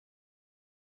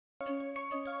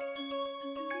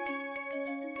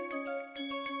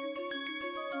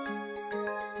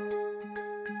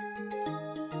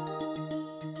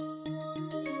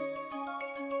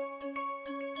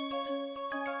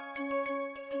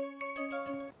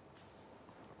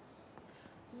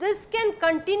This can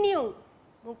continue,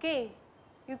 okay.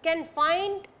 You can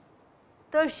find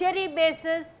tertiary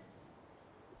basis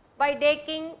by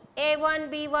taking A1,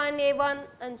 B1, A1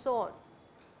 and so on.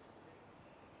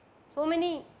 So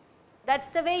many, that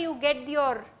is the way you get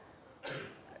your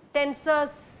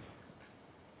tensors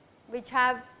which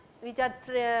are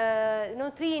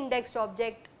 3 indexed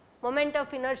object, moment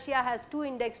of inertia has 2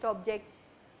 indexed object,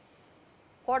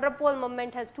 quadrupole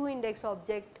moment has 2 indexed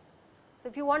object. So,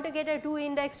 if you want to get a 2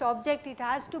 indexed object, it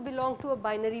has to belong to a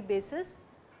binary basis.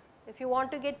 If you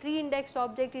want to get 3 indexed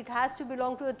object, it has to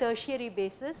belong to a tertiary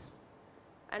basis.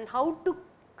 And how to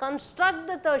construct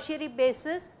the tertiary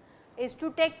basis is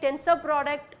to take tensor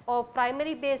product of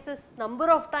primary basis number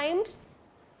of times,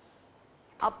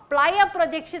 apply a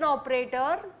projection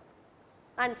operator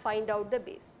and find out the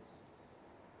basis.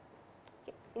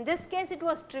 Okay. In this case it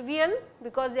was trivial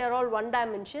because they are all 1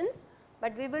 dimensions,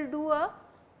 but we will do a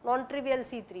non-trivial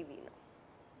C3V now.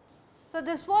 So,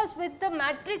 this was with the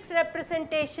matrix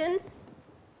representations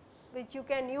which you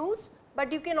can use,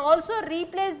 but you can also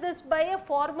replace this by a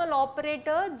formal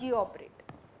operator G operator.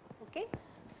 Okay.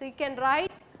 So, you can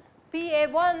write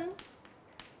PA1,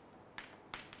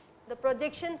 the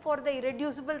projection for the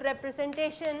irreducible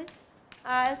representation,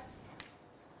 as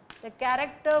the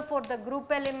character for the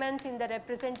group elements in the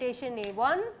representation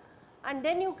A1, and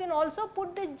then you can also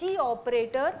put the G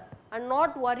operator and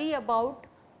not worry about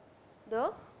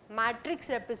the matrix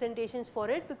representations for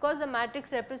it, because the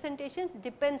matrix representations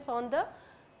depends on the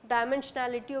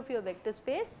dimensionality of your vector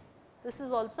space. This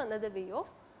is also another way of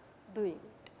doing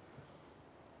it.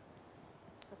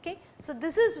 Okay. So,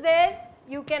 this is where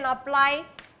you can apply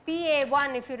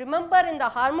PA1. If you remember in the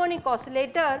harmonic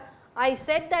oscillator, I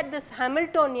said that this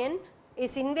Hamiltonian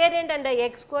is invariant under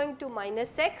x going to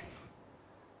minus x.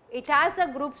 It has a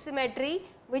group symmetry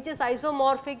which is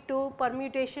isomorphic to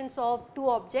permutations of 2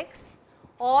 objects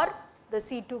or the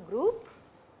C2 group.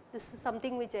 This is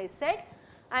something which I said,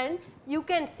 and you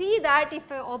can see that if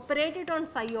I operate it on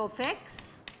psi of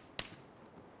x,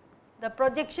 the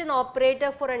projection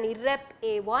operator for an irrep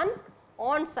A1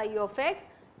 on psi of x,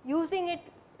 using it,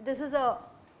 this is a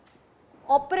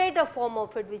operator form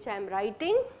of it which I am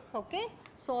writing. Okay.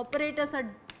 So, operators are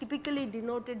typically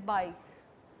denoted by.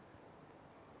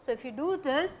 So, if you do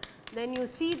this, then you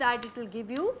see that it will give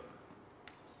you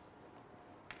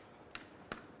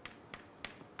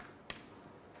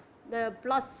the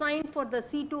plus sign for the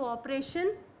C2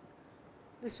 operation.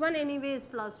 This one anyway is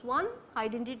plus 1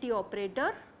 identity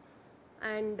operator,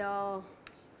 and so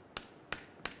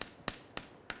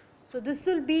this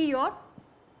will be your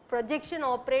projection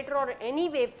operator or any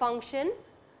wave function.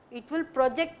 It will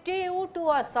project you to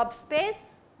a subspace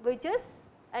which is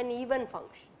an even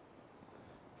function.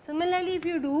 Similarly, if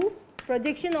you do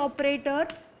projection operator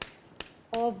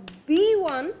of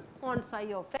B1 on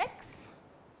psi of x,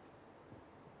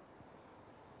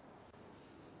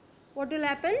 what will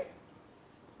happen?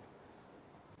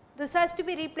 This has to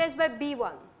be replaced by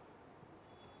B1.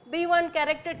 B1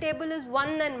 character table is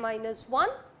 1 and minus 1.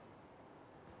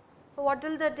 So, what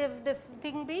will the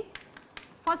thing be?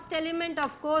 First element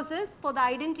of course is, for the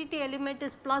identity element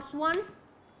is plus 1.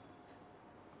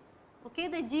 Okay,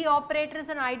 the G operator is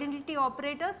an identity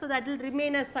operator, so that will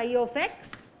remain as psi of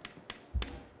x.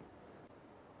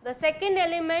 The second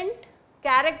element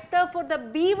character for the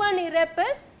B1 irrep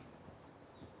is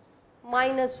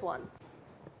minus 1.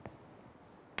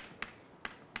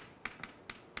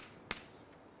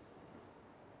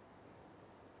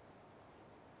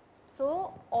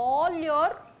 So, all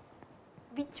your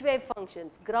which wave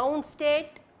functions, ground state,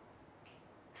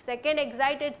 second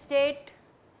excited state,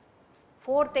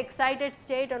 fourth excited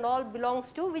state, and all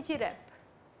belongs to which irrep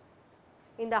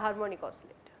in the harmonic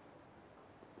oscillator.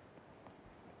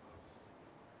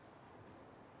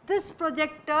 This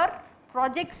projector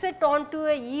projects it onto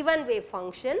a even wave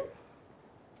function.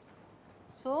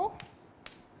 So,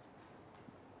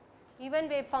 even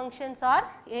wave functions are,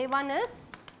 A1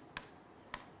 is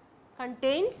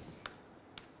contains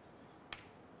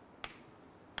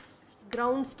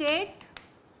ground state,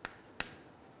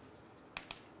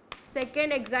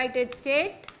 second excited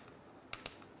state,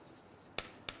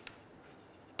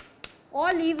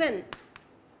 all even,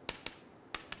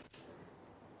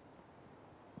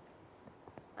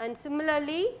 and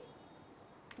similarly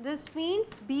this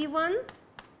means B1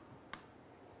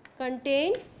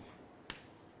 contains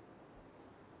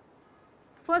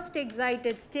first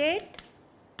excited state,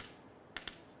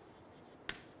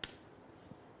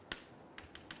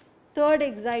 third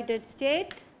excited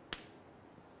state,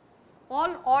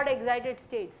 all odd excited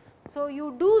states. So,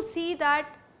 you do see that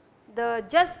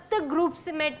just the group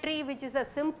symmetry, which is the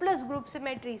simplest group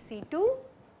symmetry C2,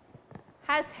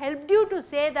 has helped you to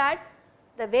say that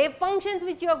the wave functions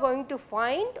which you are going to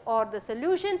find or the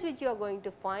solutions which you are going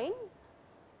to find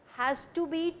has to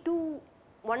be two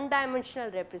one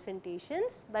dimensional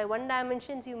representations. By one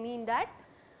dimensions you mean that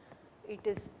it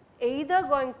is either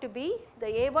going to be, the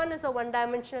A1 is a one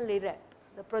dimensional irrep,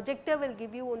 the projector will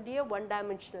give you only a one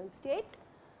dimensional state.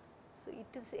 So,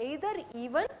 it is either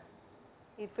even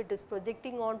if it is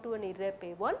projecting onto an irrep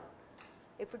A1,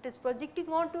 if it is projecting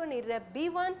onto an irrep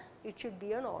B1, it should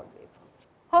be an odd wave function.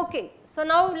 Okay. So,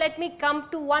 now let me come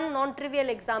to one non-trivial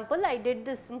example. I did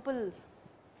this simple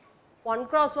 1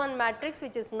 cross 1 matrix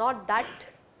which is not that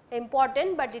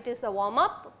important, but it is a warm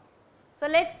up. So,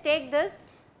 let us take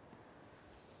this.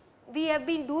 We have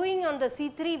been doing on the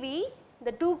C3V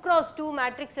the 2 cross 2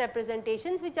 matrix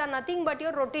representations, which are nothing but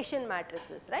your rotation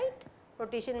matrices, right.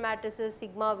 Rotation matrices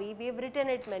sigma V, we have written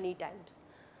it many times.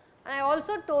 And I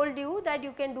also told you that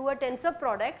you can do a tensor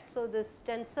product. So, this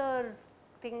tensor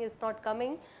thing is not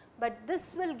coming, but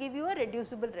this will give you a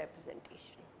reducible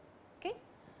representation. Okay.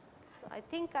 So, I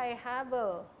think I have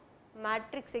a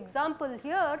matrix example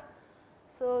here.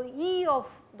 So, E of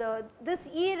this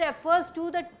E refers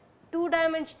to the 2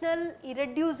 dimensional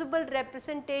irreducible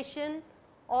representation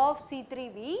of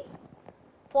C3V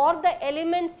for the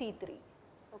element C3.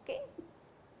 Okay.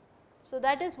 So,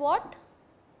 that is what?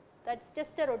 That is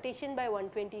just a rotation by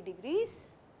 120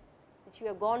 degrees, which we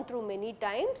have gone through many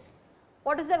times.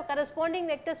 What is the corresponding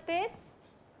vector space?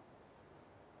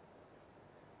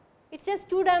 It is just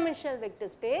 2 dimensional vector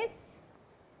space,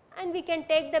 and we can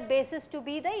take the basis to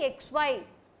be the xy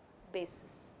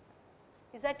basis.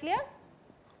 Is that clear?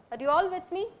 Are you all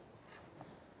with me?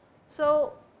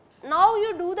 So, now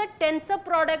you do the tensor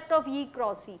product of E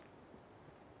cross E.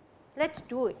 Let us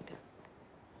do it.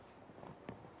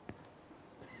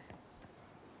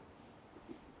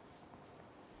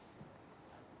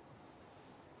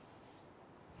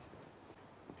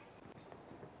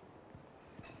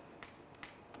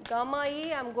 Gamma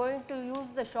E, I am going to use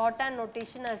the shorthand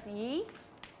notation as E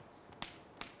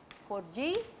for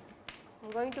G. I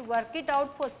am going to work it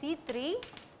out for C3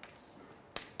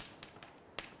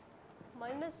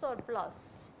 minus or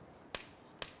plus.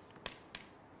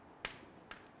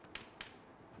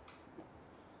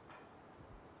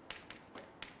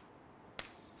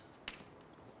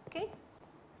 Okay.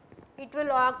 It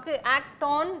will act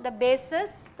on the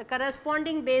basis, the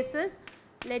corresponding basis.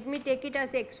 Let me take it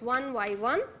as x1,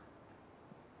 y1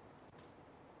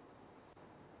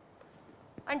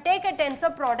 and take a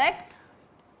tensor product.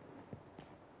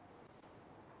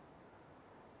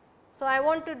 So, I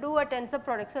want to do a tensor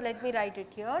product. So, let me write it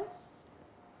here.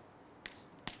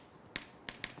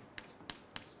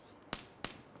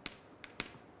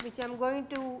 Which I am going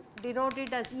to denote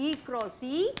it as E cross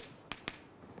E.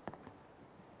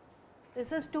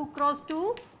 This is 2 cross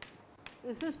 2,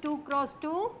 this is 2 cross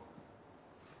 2.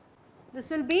 This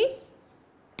will be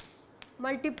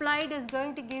multiplied, is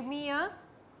going to give me a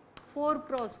 4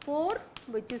 cross 4,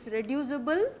 which is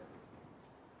reducible,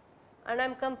 and I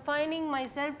am confining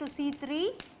myself to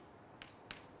C3.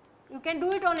 You can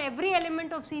do it on every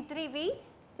element of C3V,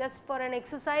 just for an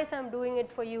exercise I am doing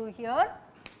it for you here.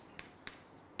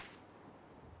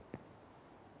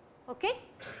 Okay.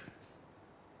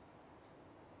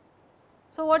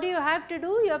 So, what do you have to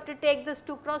do? You have to take this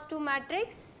 2 cross 2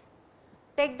 matrix,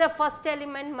 take the first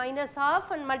element minus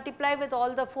half and multiply with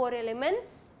all the 4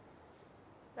 elements,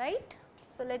 right.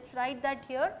 So, let us write that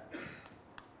here.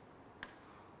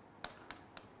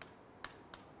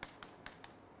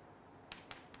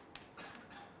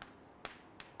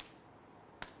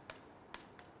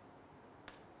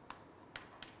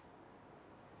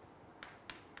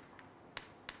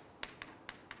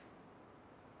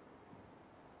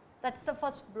 That is the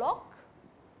first block.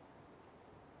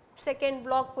 Second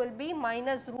block will be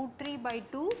minus root 3 by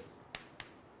 2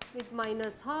 with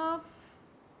minus half,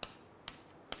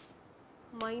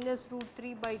 minus root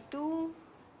 3 by 2.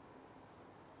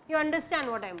 You understand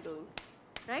what I am doing,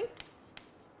 right?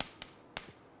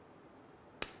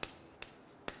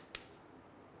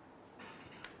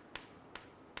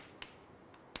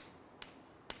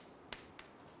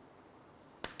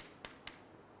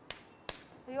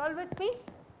 Are you all with me?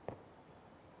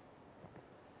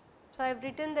 So, I have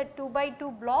written the 2 by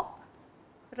 2 block.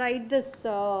 Write this,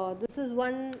 this is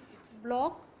one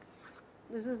block,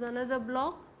 this is another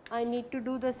block. I need to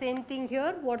do the same thing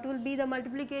here. What will be the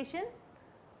multiplication?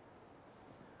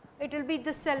 It will be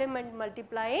this element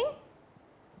multiplying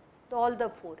all the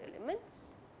 4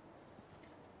 elements.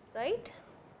 right.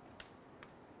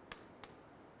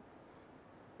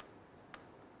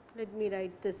 Let me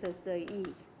write this as the E,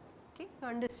 okay, you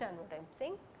understand what I am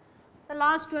saying. The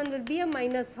last one will be a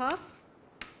minus half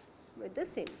with the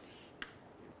same.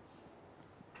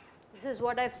 This is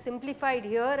what I have simplified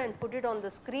here and put it on the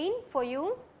screen for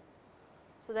you,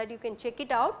 so that you can check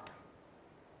it out.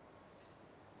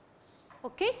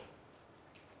 Okay.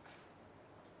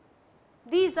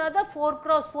 These are the 4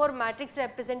 cross 4 matrix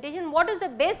representation. What is the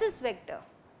basis vector?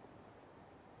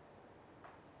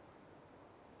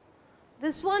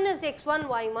 This one is x1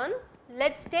 y1.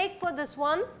 Let us take for this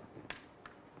one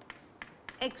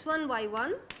x1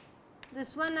 y1,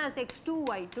 this one as x2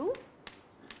 y2.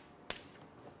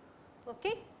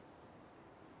 Okay.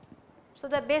 So,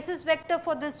 the basis vector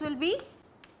for this will be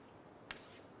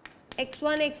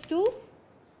x1 x2,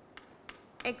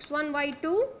 x1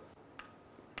 y2,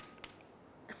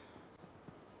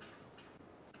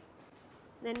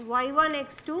 then y1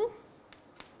 x2,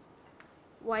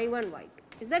 y1 y2.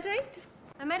 Is that right?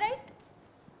 Am I right?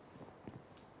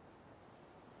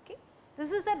 Okay.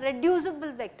 This is a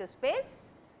reducible vector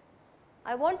space.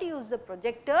 I want to use the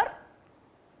projector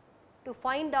to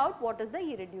find out what is the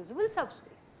irreducible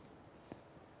subspace.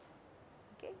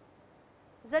 Okay.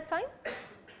 Is that fine?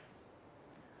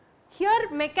 Here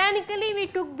mechanically we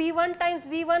took B1 times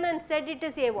B1 and said it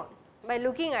is A1 by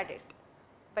looking at it,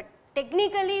 but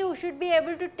technically you should be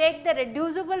able to take the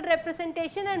reducible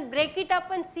representation and break it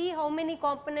up and see how many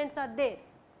components are there,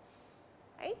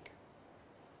 right.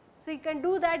 So, you can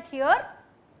do that here.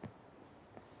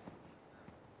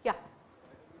 Yeah.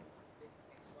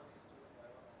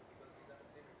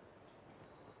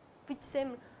 Which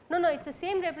same? No, no, it is the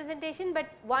same representation, but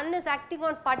one is acting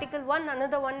on particle 1,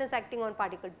 another one is acting on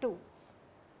particle 2,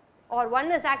 or one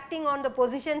is acting on the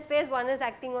position space, one is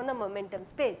acting on the momentum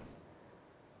space.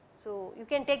 So, you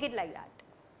can take it like that.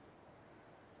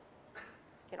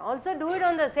 You can also do it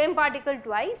on the same particle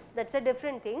twice, that is a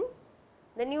different thing.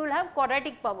 Then you will have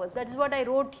quadratic powers, that is what I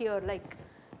wrote here, like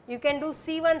you can do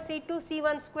C1, C2,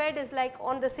 C1 squared is like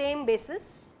on the same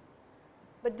basis,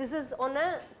 but this is on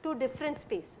a 2 different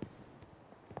spaces.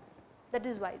 That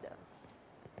is why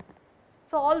the.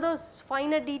 So, all those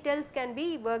finer details can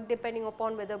be worked depending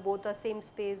upon whether both are same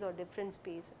space or different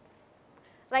spaces.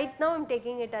 Right now I am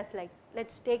taking it as like, let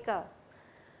us take a,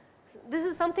 this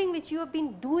is something which you have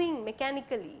been doing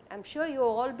mechanically. I am sure you have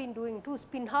all been doing 2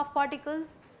 spin half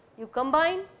particles, you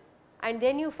combine and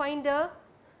then you find the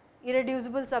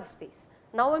irreducible subspace.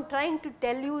 Now I am trying to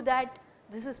tell you that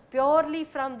this is purely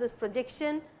from this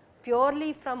projection,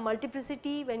 purely from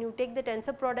multiplicity. When you take the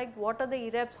tensor product, what are the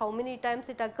irreps, how many times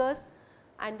it occurs,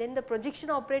 and then the projection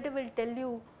operator will tell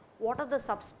you what are the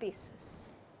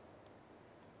subspaces.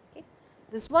 Okay.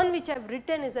 This one which I have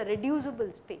written is a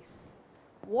reducible space.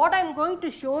 What I am going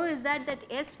to show is that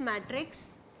S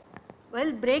matrix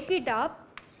will break it up,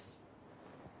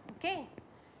 okay,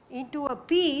 into a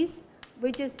piece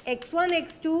which is x1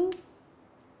 x2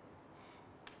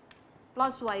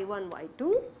 plus y1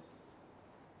 y2,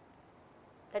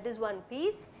 that is one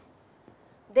piece.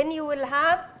 Then you will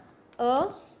have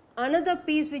another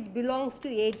piece which belongs to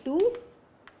A2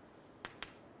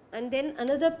 and then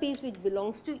another piece which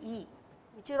belongs to E,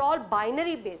 which are all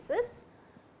binary bases.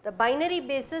 The binary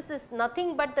basis is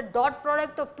nothing but the dot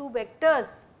product of 2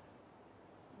 vectors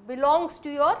belongs to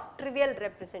your trivial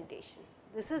representation.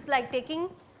 This is like taking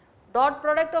dot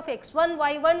product of x1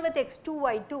 y1 with x2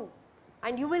 y2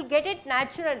 and you will get it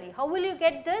naturally. How will you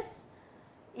get this?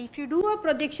 If you do a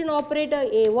projection operator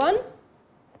A1,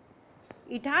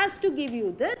 it has to give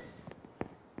you this.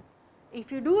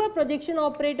 If you do a projection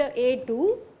operator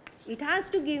A2, it has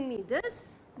to give me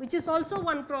this, which is also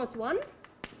 1 cross 1.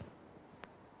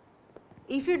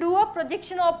 If you do a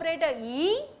projection operator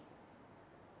E,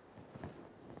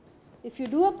 the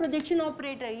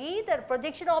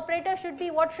projection operator should be,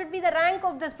 what should be the rank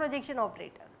of this projection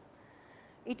operator?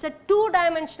 It is a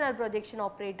 2-dimensional projection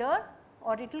operator,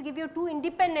 or it will give you 2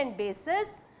 independent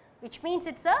bases, which means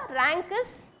its a rank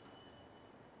is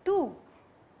 2.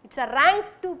 It is a rank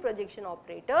 2 projection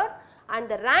operator, and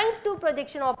the rank 2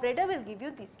 projection operator will give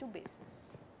you these 2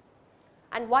 bases.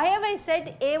 And why have I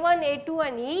said A1, A2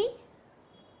 and E?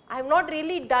 I have not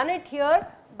really done it here,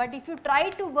 but if you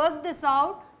try to work this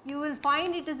out, you will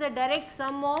find it is a direct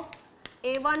sum of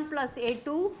A1 plus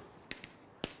A2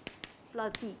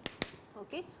 plus E.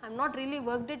 Okay. I have not really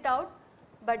worked it out,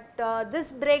 but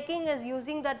this breaking is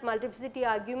using that multiplicity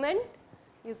argument.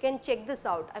 You can check this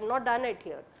out. I have not done it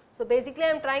here. So, basically I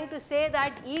am trying to say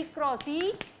that E cross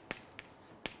E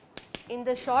in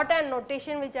the shorthand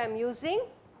notation which I am using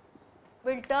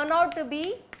will turn out to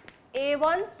be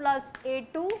A1 plus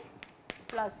A2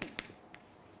 plus E.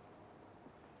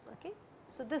 Okay.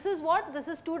 So, this is what? This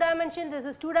is 2 dimension, this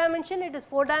is 2 dimension, it is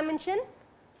 4 dimension.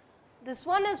 This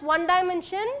one is 1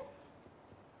 dimension,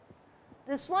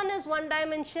 this one is 1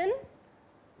 dimension,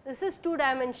 this is 2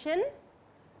 dimension.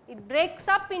 It breaks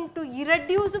up into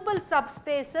irreducible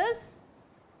subspaces,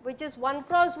 which is 1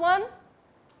 cross 1,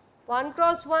 1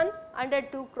 cross 1 and a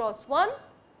 2 cross 1.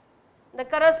 The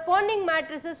corresponding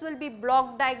matrices will be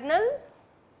block diagonal.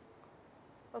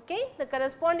 Okay. The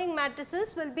corresponding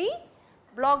matrices will be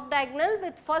block diagonal,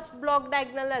 with first block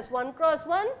diagonal as 1 cross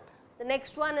 1, the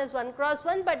next one is 1 cross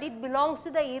 1, but it belongs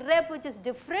to the irrep which is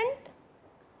different.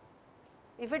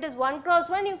 If it is 1 cross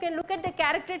 1, you can look at the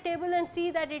character table and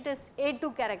see that it is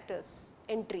A2 characters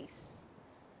entries,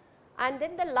 and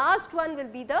then the last one will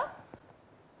be the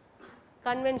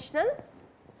conventional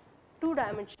 2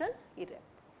 dimensional irrep.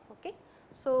 Okay.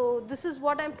 So, this is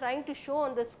what I am trying to show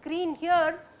on the screen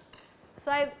here.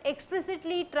 So, I have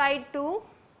explicitly tried to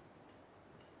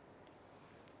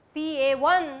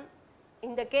PA1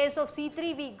 in the case of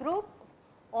C3V group,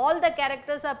 all the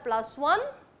characters are plus 1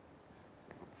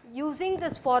 using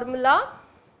this formula,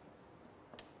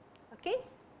 okay.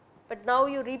 But now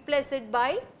you replace it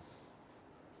by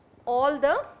all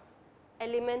the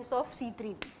elements of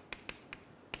C3V,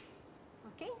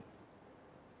 okay,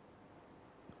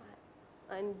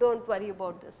 and do not worry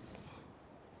about this.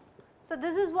 So,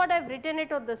 this is what I have written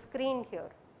it on the screen here.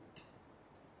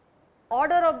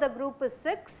 Order of the group is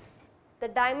 6, the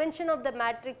dimension of the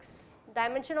matrix,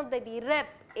 dimension of the irrep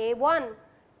A1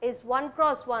 is 1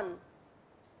 cross 1,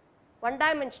 1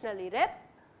 dimensional irrep,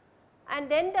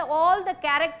 and then all the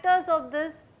characters of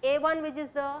this A1, which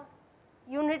is the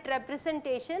unit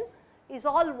representation, is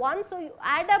all 1. So, you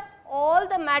add up all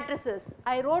the matrices.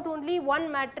 I wrote only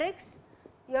one matrix,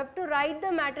 you have to write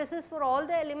the matrices for all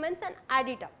the elements and add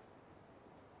it up.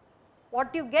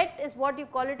 What you get is what you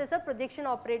call it as a projection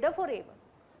operator for A1.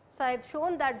 So, I have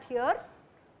shown that here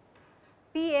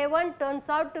PA1 turns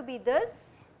out to be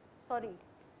this, sorry,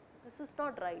 this is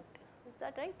not right, is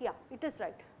that right? Yeah, it is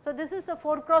right. So, this is a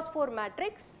 4 cross 4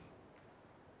 matrix,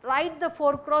 write the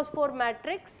 4 cross 4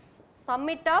 matrix, sum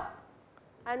it up,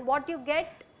 and what you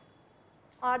get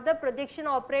are the projection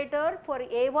operator for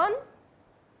A1,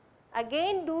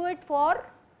 again do it for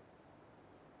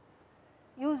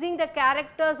using the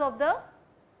characters of the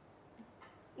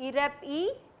irrep E,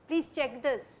 please check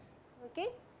this, okay,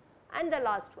 and the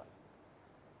last one.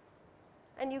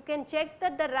 And you can check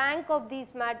that the rank of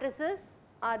these matrices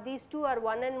are, these two are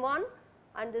 1 and 1,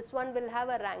 and this one will have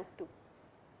a rank 2,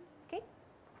 okay.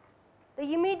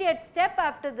 The immediate step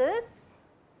after this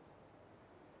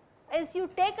is you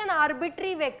take an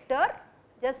arbitrary vector,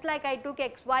 just like I took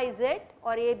x, y, z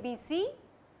or a, b, c,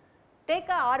 take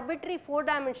an arbitrary 4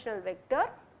 dimensional vector.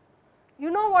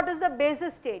 You know what is the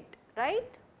basis state, right?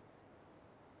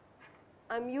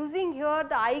 I am using here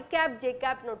the I cap, j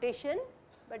cap notation,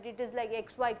 but it is like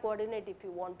xy coordinate if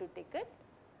you want to take it.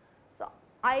 So,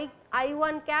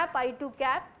 I1 cap, I2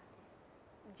 cap,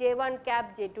 j1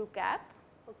 cap, j2 cap,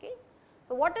 okay.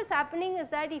 So, what is happening is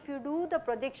that if you do the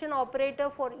projection operator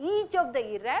for each of the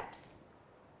irreps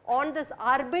on this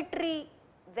arbitrary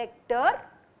vector,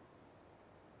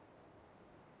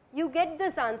 you get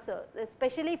this answer,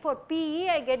 especially for PE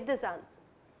I get this answer,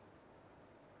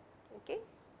 okay.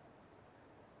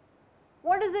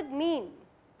 What does it mean?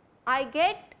 I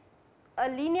get a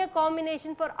linear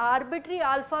combination for arbitrary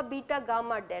alpha, beta,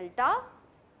 gamma, delta.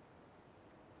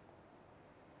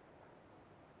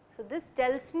 So, this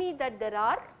tells me that there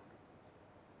are,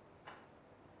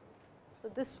 so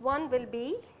this one will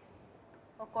be,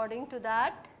 according to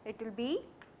that it will be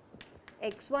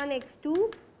x1,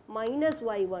 x2 minus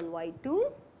y1,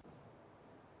 y2,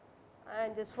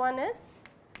 and this one is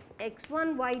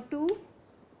x1, y2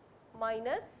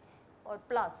 minus or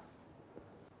plus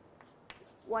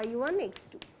y1,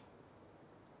 x2.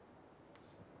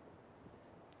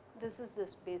 This is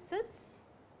this basis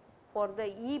for the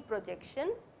E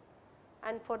projection,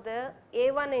 and for the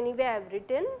A1 anyway I have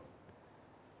written,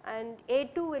 and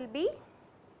A2 will be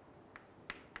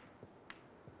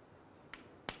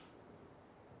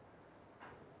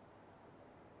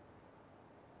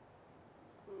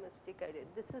mistake I did,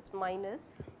 this is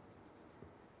minus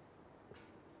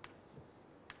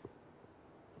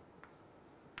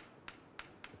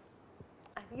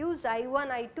I have used I1,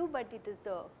 I2, but it is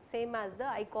the same as the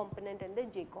I component and the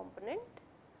J component,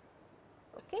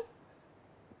 okay.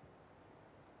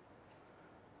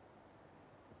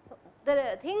 So,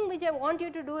 the thing which I want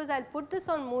you to do is I will put this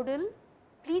on Moodle,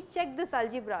 please check this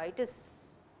algebra,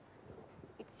 it's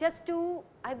just to,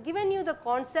 I have given you the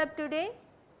concept today,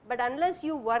 but unless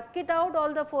you work it out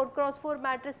all the 4 cross 4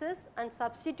 matrices and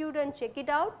substitute and check it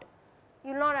out,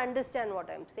 you will not understand what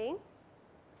I am saying.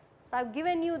 So, I have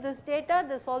given you this data,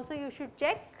 this also you should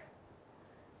check.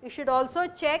 You should also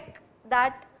check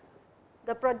that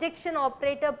the projection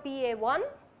operator PA1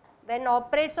 when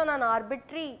operates on an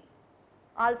arbitrary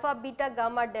alpha, beta,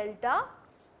 gamma, delta,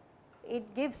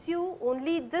 it gives you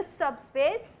only this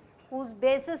subspace whose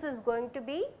basis is going to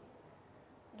be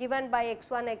given by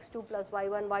x1, x2 plus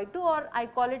y1, y2, or I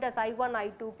call it as I1,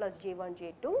 I2 plus j1,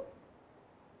 j2,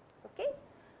 okay.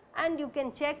 And you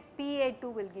can check PA2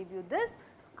 will give you this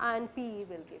and PE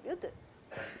will give you this,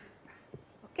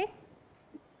 okay.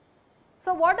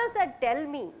 So, what does that tell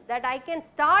me? That I can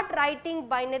start writing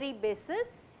binary basis.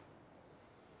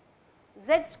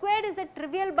 Z squared is a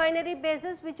trivial binary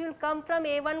basis which will come from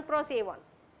A1 cross A1.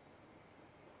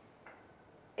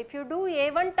 If you do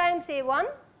A1 times A1,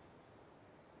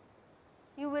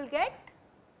 you will get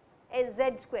a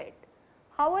Z squared.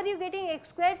 How are you getting x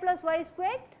squared plus y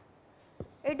squared?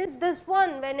 It is this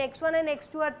one, when x1 and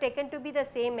x2 are taken to be the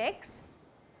same x,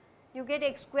 you get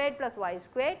x squared plus y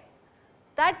squared.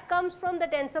 That comes from the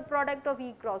tensor product of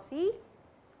E cross E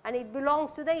and it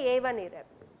belongs to the A1 irrep.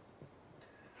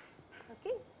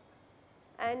 Okay.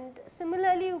 And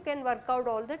similarly you can work out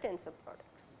all the tensor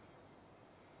products.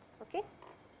 Okay.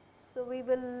 So, we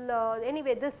will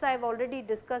anyway this I have already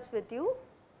discussed with you.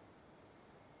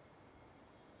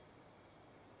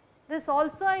 This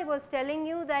also I was telling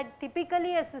you that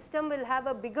typically a system will have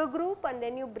a bigger group and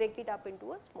then you break it up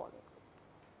into a smaller group.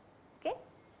 Okay.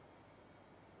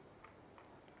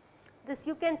 This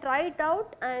you can try it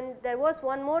out, and there was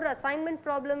one more assignment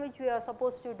problem which we are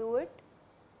supposed to do it,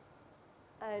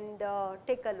 and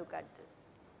take a look at this.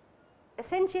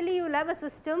 Essentially you will have a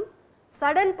system,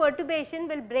 sudden perturbation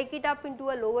will break it up into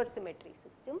a lower symmetry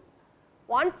system.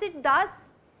 Once it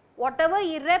does, whatever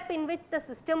irrep in which the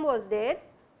system was there,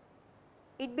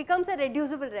 it becomes a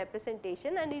reducible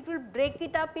representation and it will break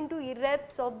it up into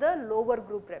irreps of the lower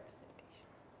group representation.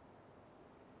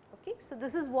 Okay. So,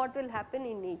 this is what will happen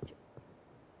in nature.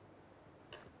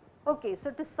 Okay.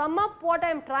 So, to sum up what I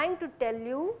am trying to tell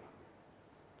you,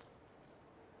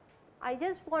 I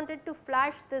just wanted to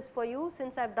flash this for you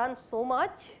since I have done so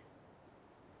much.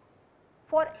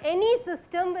 For any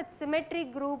system with symmetry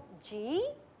group G,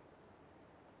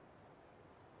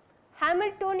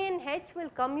 Hamiltonian H will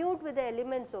commute with the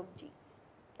elements of G.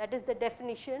 That is the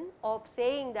definition of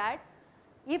saying that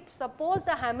if suppose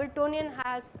the Hamiltonian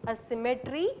has a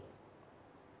symmetry,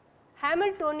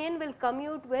 Hamiltonian will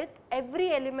commute with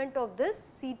every element of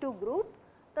this C2 group.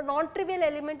 The non-trivial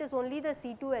element is only the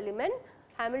C2 element,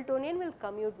 Hamiltonian will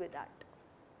commute with that.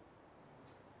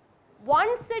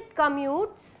 Once it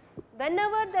commutes,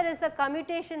 whenever there is a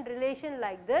commutation relation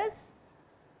like this,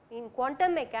 in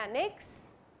quantum mechanics,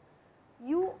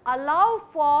 you allow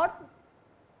for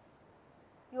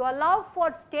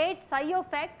state psi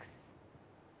of x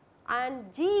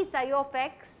and g psi of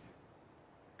x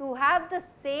to have the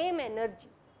same energy.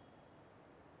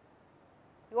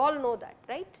 You all know that,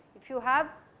 right? If you have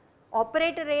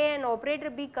operator A and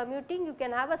operator B commuting, you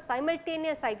can have a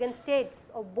simultaneous eigenstates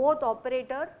of both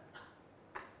operator,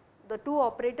 the two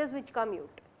operators which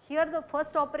commute. Here the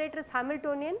first operator is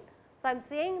Hamiltonian. So, I am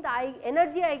saying the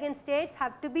energy eigenstates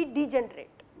have to be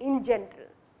degenerate in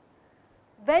general.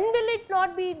 When will it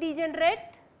not be degenerate?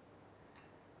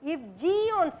 If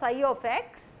G on psi of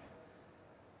x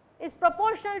is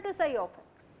proportional to psi of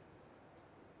x.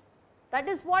 That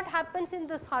is what happens in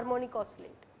this harmonic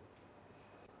oscillator.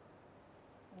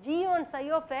 G on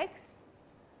psi of x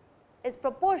is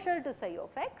proportional to psi of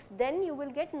x, then you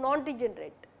will get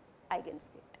non-degenerate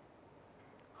eigenstate.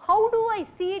 How do I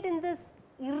see it in this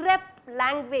irrep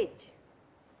language?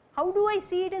 How do I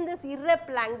see it in this irrep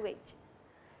language?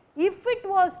 If it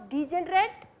was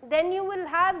degenerate, then you will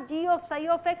have G of psi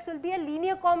of x will be a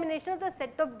linear combination of the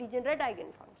set of degenerate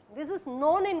eigenfunctions. This is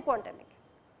known in quantum mechanics.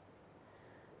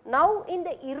 Now, in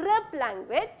the irrep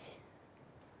language,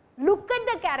 look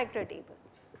at the character table.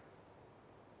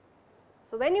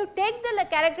 So, when you take the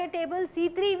character table,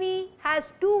 C3V has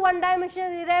 2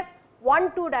 one-dimensional irrep,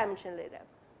 1 two-dimensional irrep.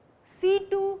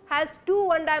 C2 has 2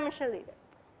 one-dimensional irrep.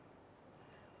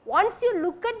 Once you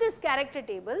look at this character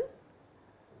table,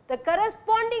 the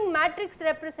corresponding matrix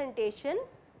representation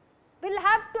will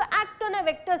have to act on a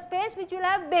vector space which will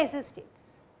have basis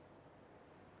states.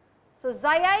 So, xi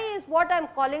I is what I am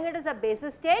calling it as a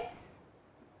basis states,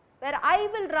 where I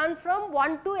will run from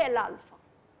 1 to L alpha.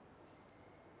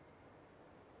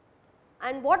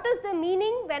 And what is the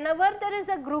meaning? Whenever there is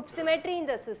a group symmetry in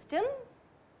the system,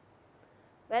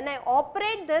 when I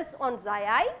operate this on xi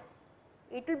I,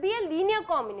 it will be a linear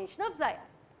combination of xi I.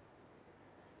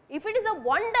 If it is a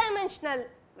one dimensional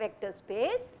vector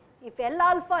space, if L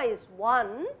alpha is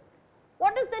 1,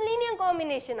 what is the linear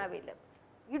combination available?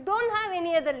 You do not have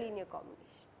any other linear combination.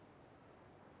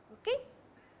 Okay?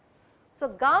 So,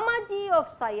 gamma g of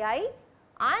psi I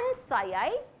and psi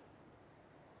I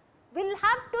will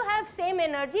have to have same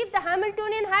energy if the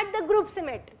Hamiltonian had the group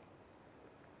symmetry,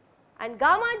 and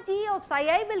gamma g of psi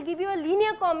I will give you a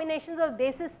linear combinations of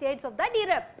basis states of that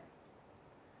irrep.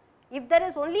 If there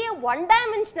is only a one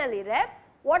dimensional irrep,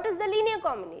 what is the linear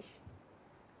combination?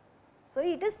 So,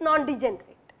 it is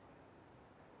non-degenerate.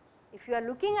 If you are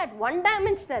looking at one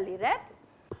dimensional irrep,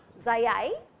 psi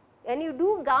I, when you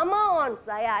do gamma on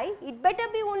psi I, it better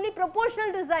be only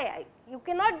proportional to psi I. You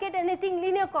cannot get anything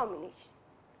linear combination.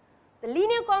 The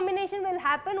linear combination will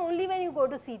happen only when you go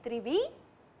to C3V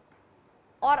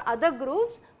or other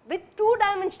groups with two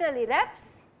dimensional irreps,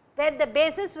 where the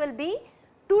basis will be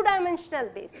two dimensional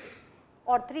basis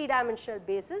or three dimensional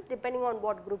basis, depending on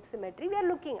what group symmetry we are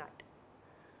looking at.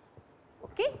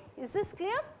 Okay, is this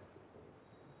clear?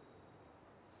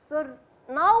 So,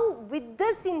 now with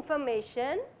this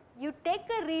information, you take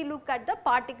a relook at the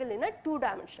particle in a two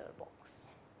dimensional box.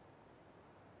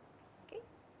 Okay.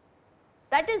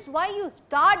 That is why you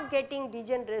start getting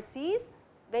degeneracies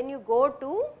when you go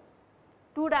to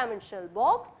two dimensional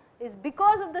box, is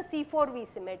because of the C4V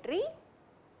symmetry,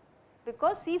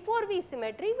 because C4V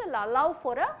symmetry will allow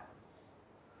for a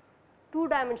two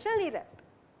dimensional irrep,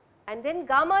 and then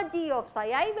gamma g of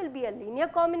psi I will be a linear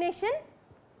combination.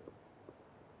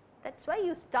 That is why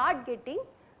you start getting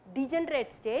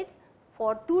degenerate states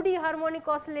for 2D harmonic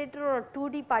oscillator or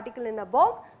 2D particle in a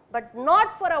box, but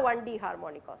not for a 1D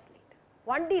harmonic oscillator.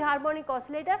 1D harmonic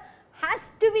oscillator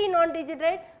has to be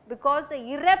non-degenerate because the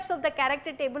irreps of the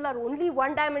character table are only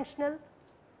one dimensional.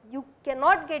 You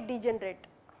cannot get degenerate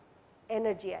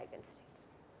energy eigenstates.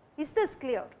 Is this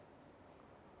clear?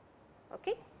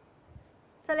 Okay.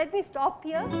 So, let me stop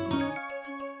here.